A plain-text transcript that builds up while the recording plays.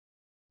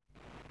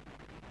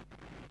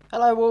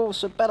Hello all,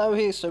 so Beto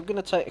here, so I'm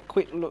going to take a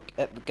quick look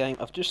at the game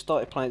I've just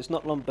started playing. It's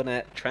not long been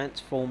out,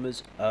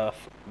 Transformers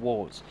Earth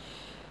Wars.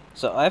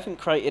 So I haven't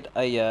created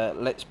a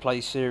Let's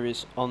Play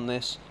series on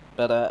this,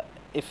 but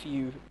if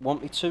you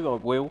want me to, I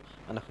will,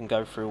 and I can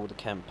go through all the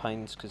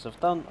campaigns, because I've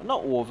done,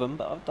 not all of them,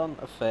 but I've done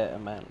a fair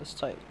amount. Let's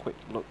take a quick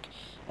look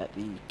at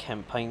the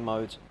campaign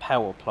mode,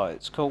 Power Play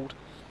it's called.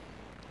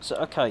 So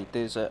okay,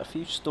 there's a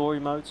few story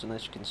modes, and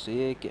as you can see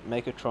here, get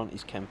Megatron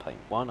is campaign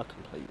 1, I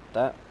completed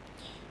that.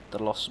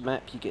 The Lost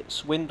Map, you get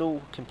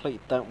Swindle, completed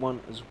that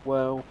one as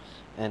well,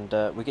 and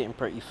we're getting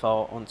pretty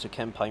far onto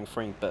campaign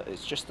 3, but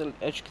it's just,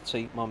 as you can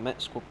see, my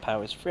Met Squad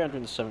power is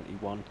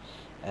 371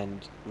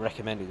 and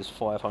recommended is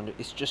 500.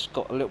 It's just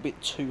got a little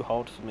bit too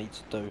hard for me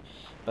to do,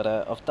 but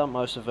I've done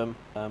most of them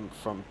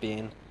from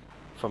being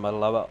from a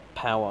lower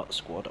power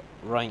squad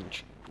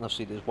range.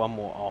 Obviously there's one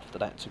more after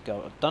that to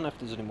go. I don't know if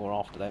there's any more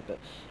after that, but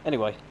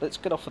anyway, let's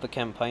get off of the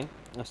campaign.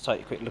 Let's take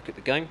a quick look at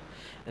the game,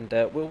 and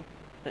we'll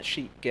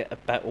actually get a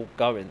battle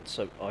going.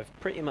 So I've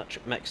pretty much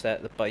maxed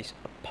out the base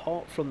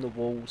apart from the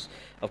walls.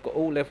 I've got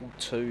all level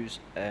 2s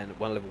and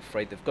one level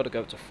 3. They've got to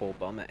go to 4,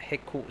 but I'm at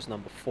headquarters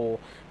number 4,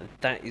 and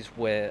that is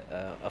where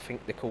I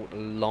think they're called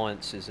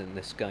alliances in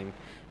this game.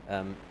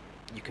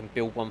 You can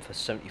build one for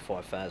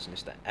 75,000.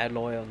 It's the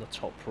ally on the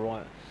top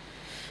right.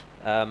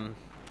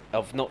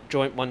 I've not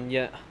joined one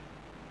yet,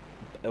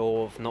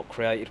 or I've not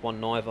created one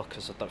neither,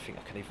 because I don't think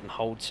I can even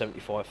hold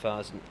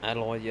 75,000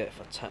 ally yet.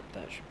 If I tap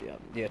that, should be up.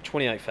 Yeah,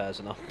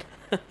 28,000 up.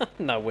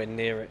 Nowhere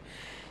near it.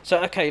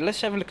 So okay, let's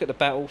have a look at the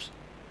battles.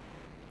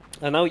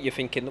 I know what you're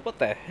thinking, what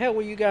the hell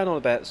were you going on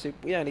about? So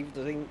we ain't even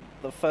seen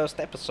the first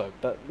episode,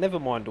 but never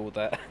mind all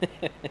that.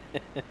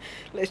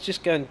 Let's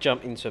just go and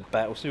jump into a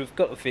battle. So we've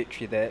got a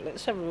victory there.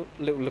 Let's have a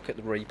little look at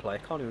the replay. I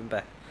can't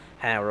remember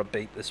how I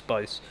beat this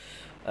boss.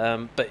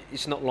 But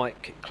it's not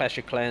like Clash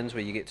of Clans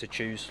where you get to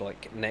choose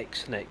like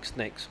next,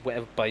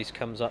 whatever base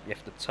comes up you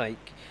have to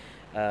take.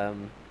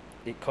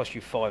 It costs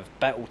you 5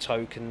 battle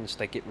tokens,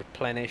 they get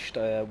replenished,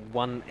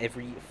 1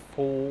 every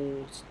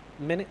 4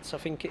 minutes I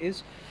think it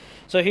is.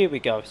 So here we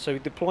go, so we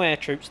deploy our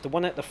troops, the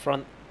one at the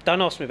front.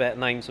 Don't ask me about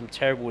names, I'm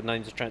terrible with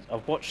names of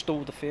Transformers. I've watched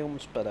all the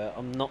films, but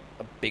I'm not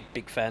a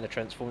big fan of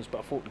Transformers, but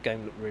I thought the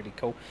game looked really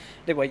cool.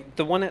 Anyway,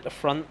 the one at the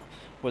front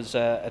was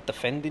a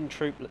defending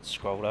troop. Let's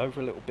scroll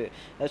over a little bit.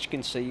 As you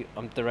can see,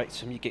 I'm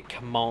directing them, you get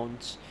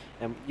commands,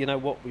 and you know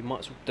what, we might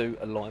as well do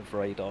a live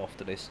raid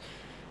after this.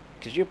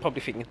 Because you're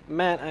probably thinking,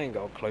 man, I ain't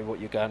got a clue what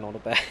you're going on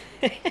about.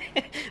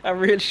 I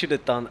really should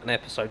have done an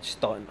episode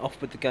starting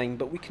off with the game,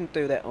 but we can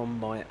do that on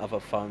my other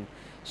phone.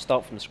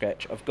 Start from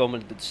scratch. I've gone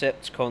with the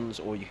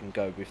Decepticons, or you can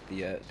go with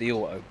the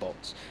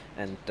Autobots,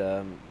 and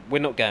we're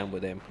not going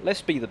with them.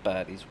 Let's be the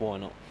baddies, why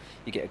not?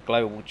 You get a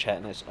global chat,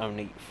 and it's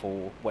only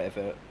for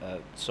whatever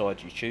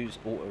side you choose,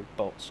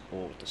 Autobots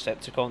or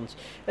Decepticons.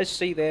 As you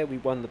see there, we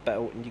won the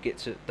battle, and you get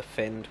to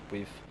defend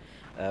with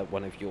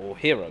one of your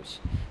heroes.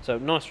 So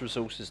nice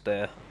resources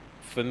there.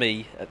 For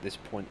me, at this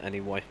point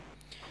anyway.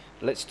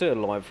 Let's do a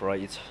live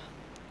raid,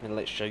 and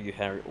let's show you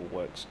how it all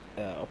works.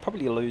 I'll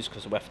probably lose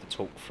because I'll have to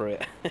talk through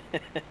it.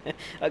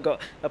 I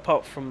got,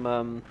 apart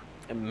from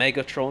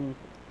Megatron,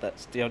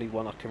 that's the only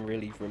one I can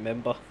really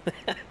remember.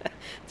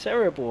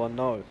 Terrible, I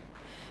know.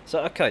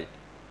 So, okay.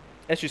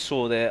 As you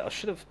saw there, I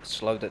should have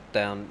slowed it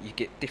down. You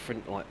get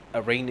different like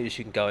arenas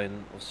you can go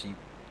in. Obviously,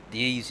 the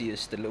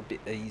easiest, a little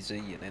bit easy,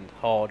 and then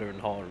harder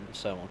and harder, and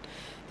so on.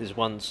 There's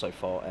one so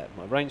far out of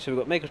my range. So we've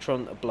got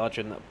Megatron, a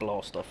Bludgeon, a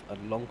Blast Off, a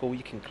Longbow.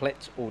 You can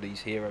collect all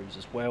these heroes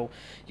as well.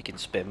 You can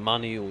spend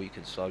money, or you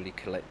can slowly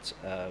collect,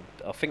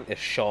 I think they're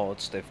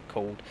shards they've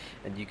called,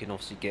 and you can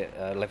obviously get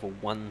level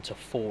 1 to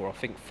 4. I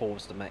think 4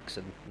 is the max,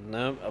 and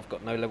no, I've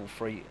got no level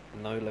 3,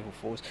 no level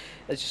 4s.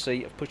 As you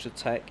see, I've pushed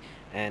attack,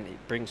 and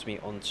it brings me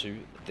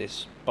onto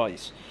this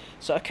base.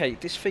 So okay,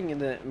 this thing in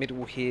the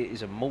middle here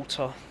is a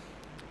mortar.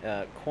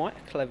 Quite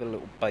a clever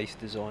little base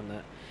design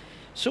that.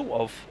 Sort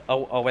of,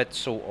 I'll add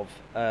sort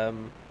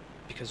of,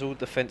 because all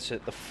the fence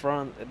at the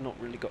front have not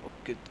really got a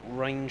good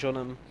range on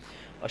them.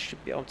 I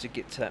should be able to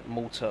get to that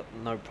mortar,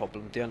 no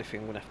problem. The only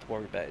thing I'm going to have to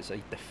worry about is a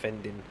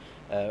defending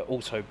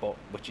Autobot,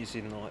 which is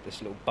in like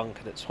this little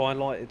bunker that's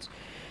highlighted.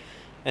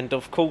 And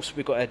of course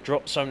we've got our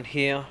drop zone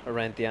here,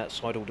 around the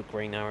outside, all the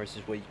green arrows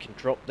is where you can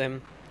drop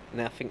them.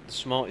 Now I think the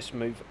smartest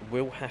move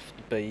will have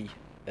to be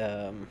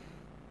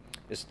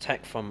is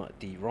attack from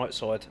the right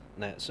side.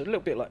 Now it's a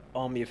little bit like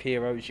Army of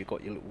Heroes, you've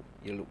got your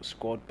little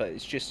squad, but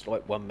it's just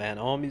like one-man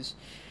armies.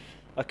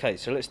 Okay,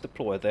 so let's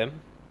deploy them.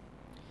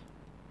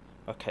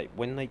 Okay,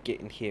 when they get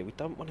in here, we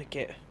don't want to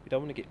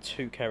get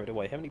too carried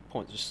away. How many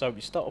points? So we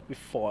start off with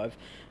 5.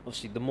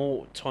 Obviously, the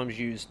more times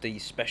you use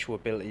these special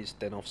abilities,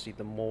 then obviously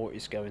the more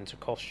it's going to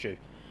cost you.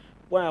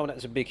 Wow,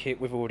 that's a big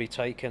hit we've already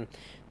taken.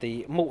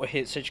 The mortar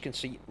hits, as you can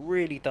see,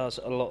 really does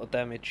a lot of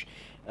damage.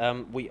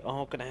 We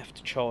are going to have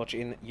to charge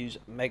in, use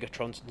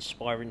Megatron's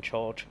Inspiring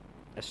Charge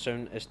as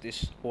soon as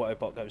this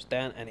Autobot goes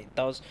down, and it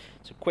does.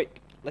 So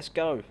quick, let's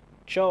go.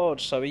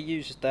 Charge! So he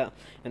uses that,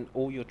 and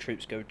all your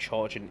troops go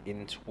charging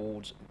in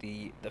towards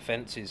the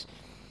fences.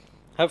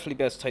 Hopefully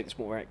be able to take this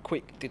more out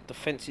quick. The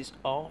defences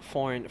are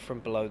firing from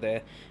below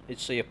there. You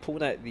see I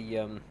pulled out the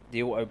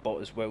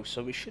Autobot as well,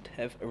 so we should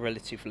have a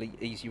relatively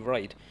easy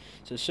raid.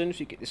 So as soon as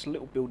you get this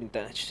little building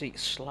down, you see it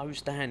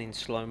slows down in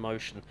slow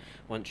motion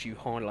once you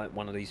highlight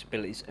one of these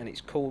abilities, and it's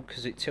cool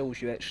because it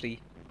tells you actually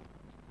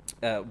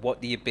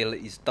what the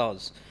abilities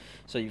does.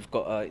 So you've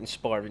got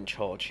Inspiring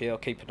Charge here. I'll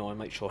keep an eye and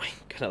make sure I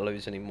ain't going to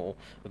lose any more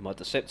with my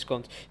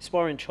Decepticons.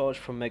 Inspiring Charge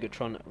from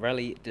Megatron.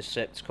 Rally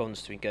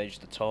Decepticons to engage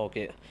the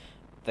target.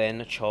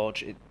 Then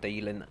charge it,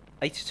 dealing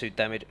 82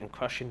 damage and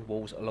crushing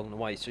walls along the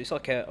way. So it's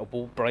like a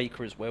wall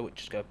breaker as well, which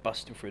just go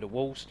busting through the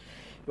walls.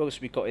 What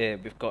else we've got here?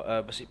 We've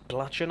got, was it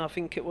Bludgeon, I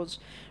think it was?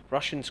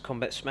 Russians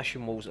combat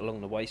smashing walls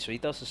along the way, so he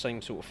does the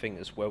same sort of thing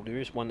as well. There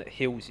is one that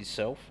heals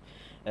himself,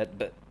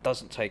 but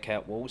doesn't take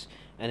out walls.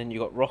 And then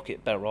you've got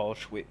Rocket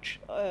Barrage, which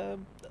I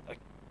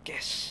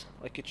guess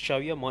I could show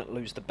you. I might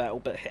lose the battle,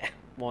 but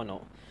why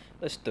not?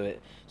 Let's do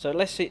it. So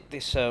let's hit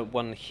this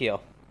one here.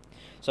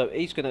 So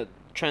he's going to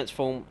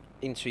transform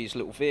into his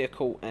little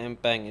vehicle,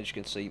 and bang, as you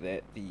can see there,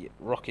 the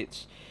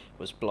rockets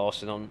was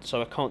blasting on. So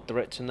I can't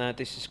direct to now.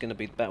 This is going to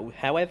be the battle.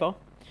 However,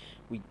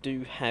 we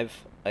do have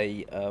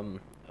a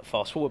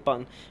fast forward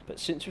button, but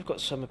since we've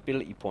got some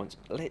ability points,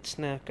 let's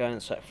now go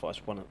and sacrifice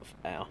one of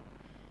our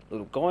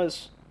little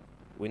guys.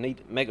 We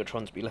need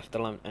Megatron to be left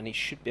alone, and he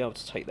should be able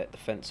to take that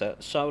defense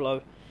out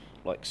solo,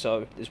 like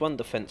so. There's one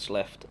defense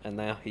left, and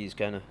now he's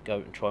going to go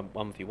and try and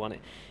 1v1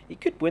 it. He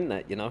could win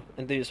that, you know,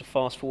 and there's a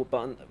fast forward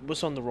button.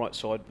 Was on the right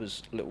side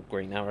was little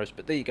green arrows,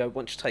 but there you go.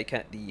 Once you take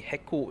out the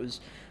headquarters,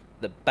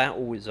 the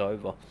battle is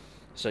over.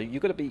 So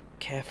you've got to be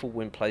careful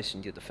when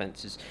placing your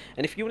defences.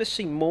 And if you want to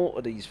see more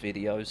of these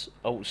videos,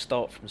 I will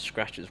start from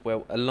scratch as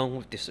well, along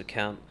with this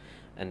account,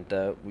 and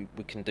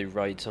we can do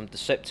raids on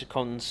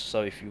Decepticons.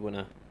 So if you want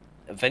to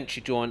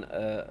eventually join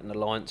an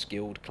alliance,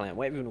 guild, clan,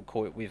 whatever you want to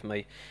call it with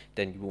me,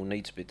 then you will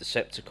need to be a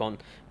Decepticon.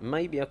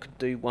 Maybe I could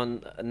do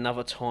one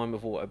another time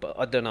of auto, but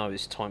I don't know,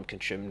 it's time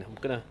consuming. I'm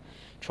going to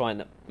try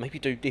and maybe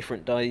do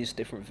different days,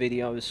 different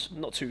videos,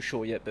 not too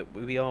sure yet, but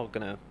we are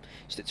going to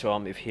stick to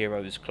Army of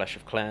Heroes, Clash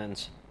of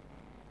Clans.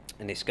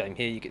 In this game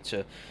here, you get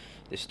to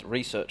this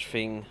research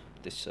thing.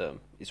 This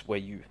is where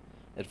you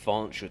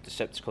advance your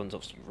Decepticons,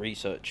 obviously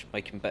research,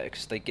 make them better,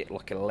 because they get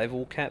like a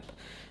level cap.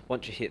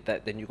 Once you hit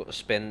that, then you've got to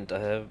spend,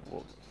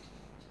 what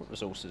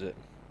resource is it?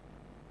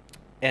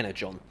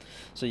 Energon.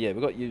 So yeah,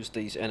 we've got to use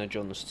these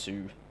Energons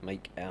to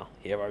make our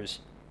heroes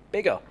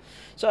bigger.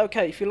 So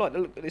okay, if you like the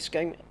look at this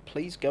game,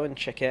 please go and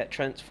check out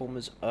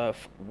Transformers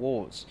Earth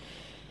Wars.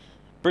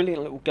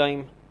 Brilliant little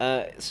game.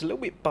 It's a little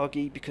bit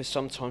buggy because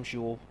sometimes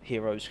your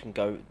heroes can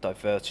go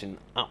diverting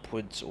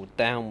upwards or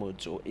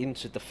downwards or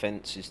into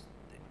defences.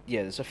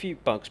 Yeah, there's a few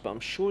bugs, but I'm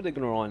sure they're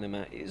going to iron them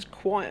out. It is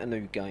quite a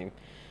new game.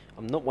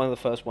 I'm not one of the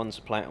first ones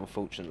to play it,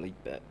 unfortunately,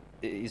 but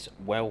it is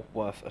well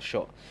worth a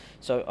shot.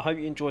 So I hope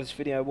you enjoyed this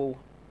video. Well,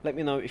 let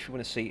me know if you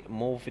want to see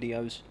more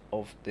videos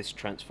of this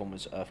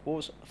Transformers Earth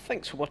Wars.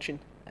 Thanks for watching,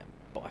 and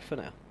bye for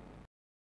now.